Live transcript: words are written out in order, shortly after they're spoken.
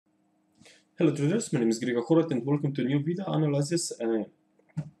Hello traders, my name is Horvat and welcome to a new video analysis. In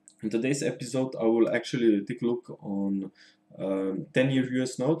today's episode I will actually take a look on 10-year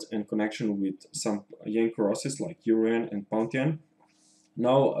US notes in connection with some yen crosses like Euro yen and Pound yen.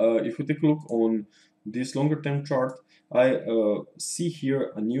 Now if we take a look on this longer term chart, I see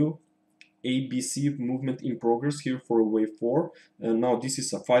here a new ABC movement in progress here for wave 4. Now this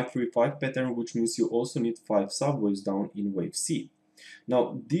is a 5-3-5 pattern, which means you also need 5 subwaves down in wave C.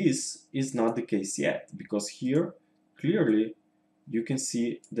 Now this is not the case yet, because here clearly you can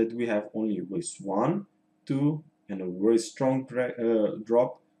see that we have only waves 1, 2 and a very strong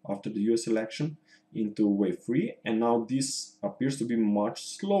drop after the US election into wave 3, and now this appears to be much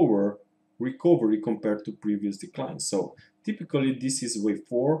slower recovery compared to previous declines. So typically this is wave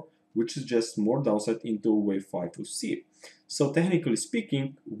 4, which is just more downside into wave 5 of C. So technically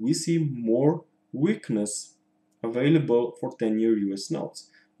speaking, we see more weakness available for 10-year US notes.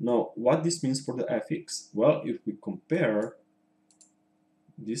 Now, what this means for the FX? Well, if we compare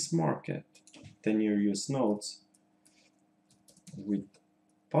this market, 10-year US notes, with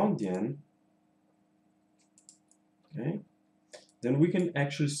Pound yen, okay, then we can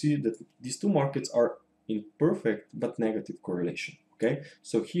actually see that these two markets are in perfect but negative correlation. Okay,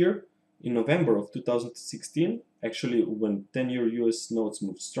 so here in November of 2016, actually when 10-year US notes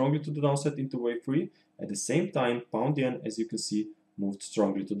moved strongly to the downside into wave 3, at the same time Pound yen, as you can see, moved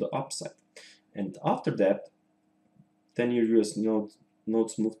strongly to the upside. And after that, 10-year US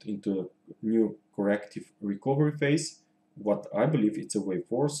notes moved into a new corrective recovery phase, what I believe it's a wave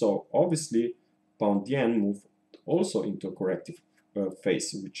 4. So obviously Pound yen moved also into a corrective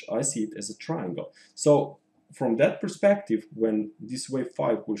phase, which I see it as a triangle. So from that perspective, when this wave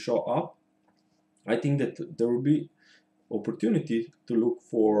 5 will show up, I think that there will be opportunity to look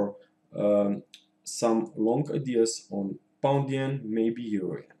for some long ideas on Pound yen, maybe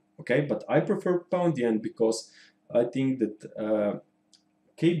Euro yen. Okay, but I prefer Pound yen because I think that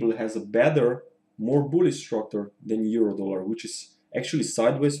cable has a better, more bullish structure than Euro dollar, which is actually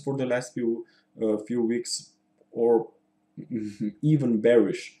sideways for the last few weeks, or even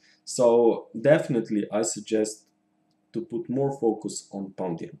bearish. So definitely I suggest to put more focus on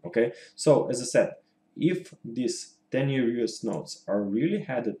Pound yen. Okay, so as I said, if these 10-year US notes are really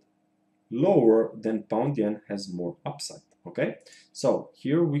headed lower, then Pound yen has more upside. Okay, so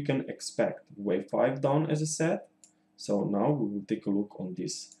here we can expect wave 5 down, as I said. So now we will take a look on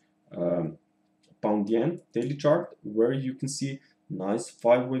this Pound yen daily chart, where you can see nice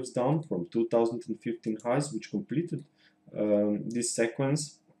 5 waves down from 2015 highs, which completed this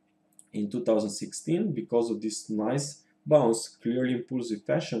sequence in 2016 because of this nice bounce, clearly impulsive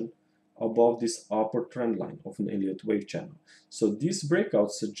fashion above this upper trend line of an Elliott wave channel. So this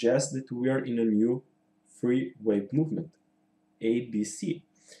breakout suggests that we are in a new free wave movement, ABC.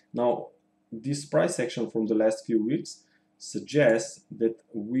 Now this price action from the last few weeks suggests that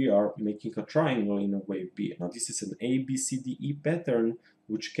we are making a triangle in a wave B. Now this is an ABCDE pattern,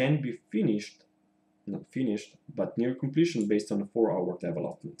 which can be finished, not finished, but near completion based on a 4-hour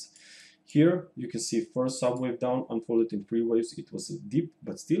development. Here you can see first subwave down unfolded in 3 waves. It was a deep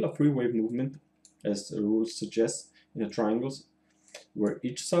but still a free wave movement, as the rules suggest in the triangles, where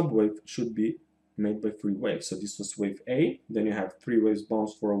each subwave should be made by 3 waves. So this was wave A, then you have 3 waves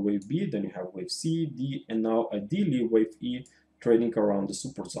bounce for a wave B, then you have wave C, D, and now ideally wave E, trading around the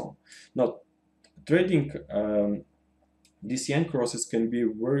super zone. Now trading these yen crosses can be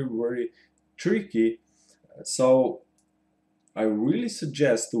very tricky, so I really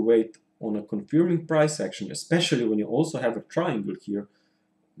suggest to wait on a confirming price action, especially when you also have a triangle here,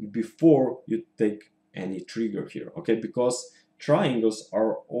 before you take any trigger here. Okay, because triangles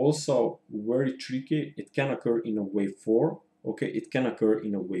are also very tricky. It can occur in a wave 4, okay, it can occur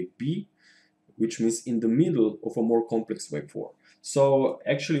in a wave B, which means in the middle of a more complex wave 4. So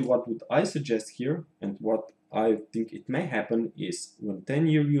actually what would I suggest here, and what I think it may happen, is when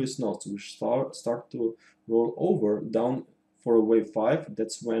 10-year US notes will start to roll over down for a wave 5,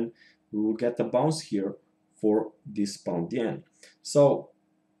 that's when we will get a bounce here for this Pound yen. So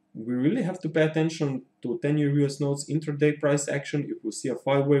we really have to pay attention to 10-year US notes intraday price action. If we see a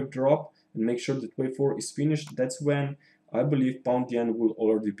 5-wave drop and make sure that wave 4 is finished, that's when I believe Pound yen will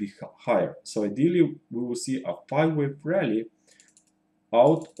already be higher. So ideally we will see a 5-wave rally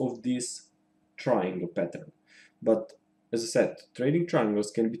out of this triangle pattern. But as I said, trading triangles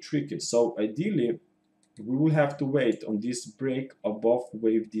can be tricky. So ideally we will have to wait on this break above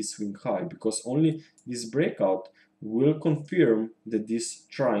wave D swing high, because only this breakout will confirm that this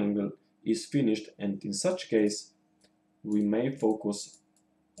triangle is finished, and in such case we may focus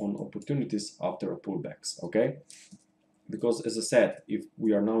on opportunities after a pullbacks. Okay, because as I said, if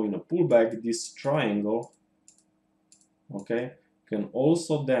we are now in a pullback, this triangle, okay, can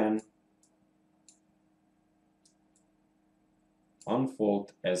also then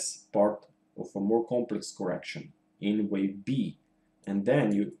unfold as part of a more complex correction in wave B, and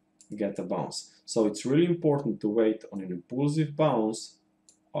then you get a bounce. So it's really important to wait on an impulsive bounce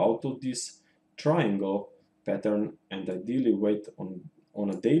out of this triangle pattern, and ideally wait on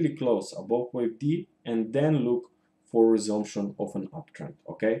a daily close above wave D, and then look for resumption of an uptrend,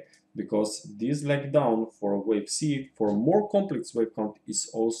 okay? Because this leg down for a wave C, for a more complex wave count, is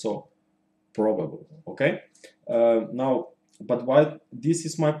also probable, okay? Now, but why this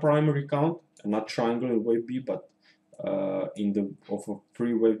is my primary count, not triangle in wave B, but in the of a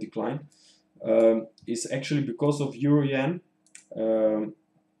free wave decline, is actually because of Euro-Yen,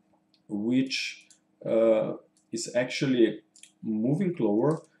 which is actually moving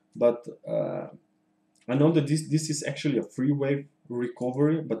lower, but I know that this is actually a free wave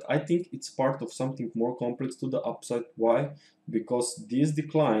recovery, but I think it's part of something more complex to the upside. Why? Because this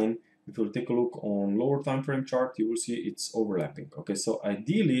decline, if you take a look on lower time frame chart, you will see it's overlapping. Okay, so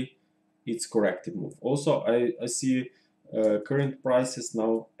ideally it's corrective move. Also, I see current prices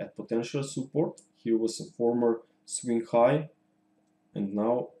now at potential support. Here was a former swing high, and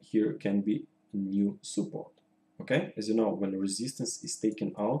now here can be a new support. Okay, as you know, when resistance is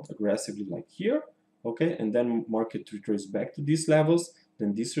taken out aggressively like here, okay, and then market retraces back to these levels,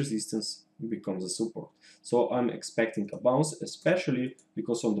 then this resistance becomes a support. So I'm expecting a bounce, especially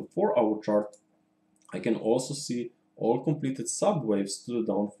because on the 4-hour chart I can also see all completed subwaves to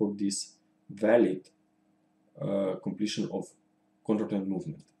the down for this valid completion of contratrend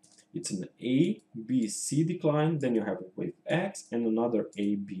movement. It's an A, B, C decline, then you have a wave X and another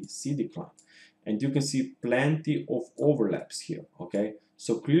A, B, C decline. And you can see plenty of overlaps here, okay?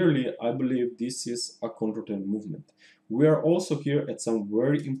 So clearly, I believe this is a contratrend movement. We are also here at some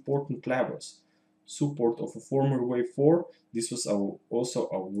very important levels. Support of a former wave 4. This was also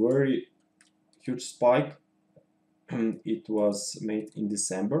a very huge spike. It was made in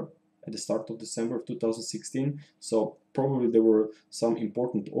December, at the start of December of 2016. So probably there were some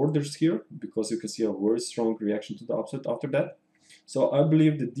important orders here, because you can see a very strong reaction to the upside after that. So I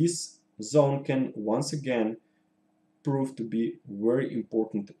believe that this zone can once again prove to be very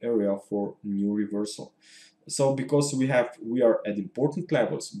important area for new reversal. So because we are at important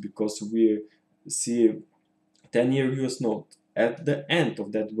levels, because we see 10-year US note at the end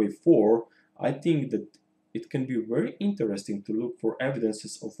of that wave 4, I think that it can be very interesting to look for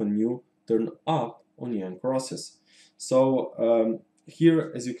evidences of a new turn up on yen crosses. So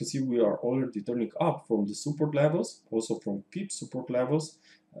here, as you can see, we are already turning up from the support levels, also from PIP support levels.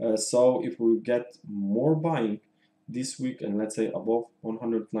 So if we get more buying this week, and let's say above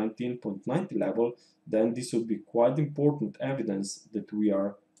 119.90 level, then this would be quite important evidence that we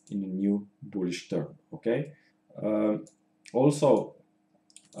are in a new bullish turn, okay? Also,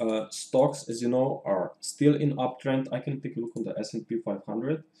 stocks, as you know, are still in uptrend. I can take a look on the S&P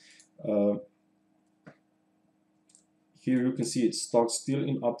 500. Here you can see stocks still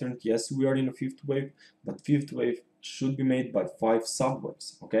in uptrend. Yes, we are in a fifth wave, but fifth wave should be made by 5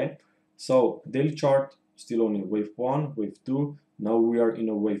 subwaves, okay? So daily chart still only wave 1, wave 2. Now we are in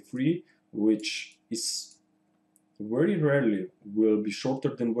a wave 3, which is very rarely will be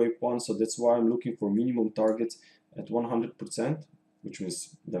shorter than wave 1. So that's why I'm looking for minimum targets at 100%, which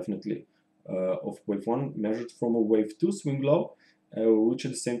means definitely of wave 1 measured from a wave 2 swing low, which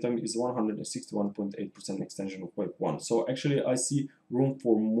at the same time is 161.8% extension of wave 1. So actually I see room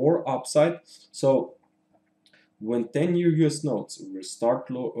for more upside. So when 10-year US notes will start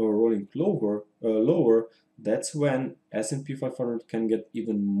rolling lower, that's when S&P 500 can get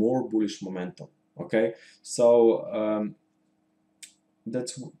even more bullish momentum, okay? So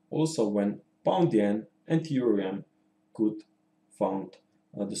that's also when pound yen and euro yen could found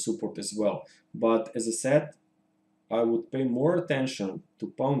the support as well. But as I said, I would pay more attention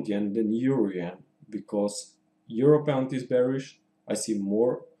to pound yen than euro yen, because euro pound is bearish. I see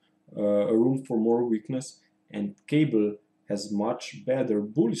more room for more weakness, and cable has much better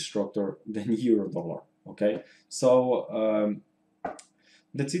bullish structure than euro dollar, okay? So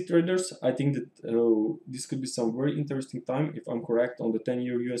that's it, traders. I think that this could be some very interesting time if I'm correct on the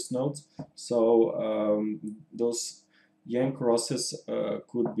 10-year US notes. So those yen crosses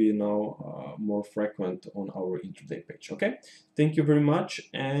could be now more frequent on our intraday page. Okay, thank you very much,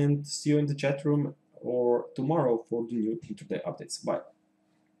 and see you in the chat room or tomorrow for the new intraday updates. Bye.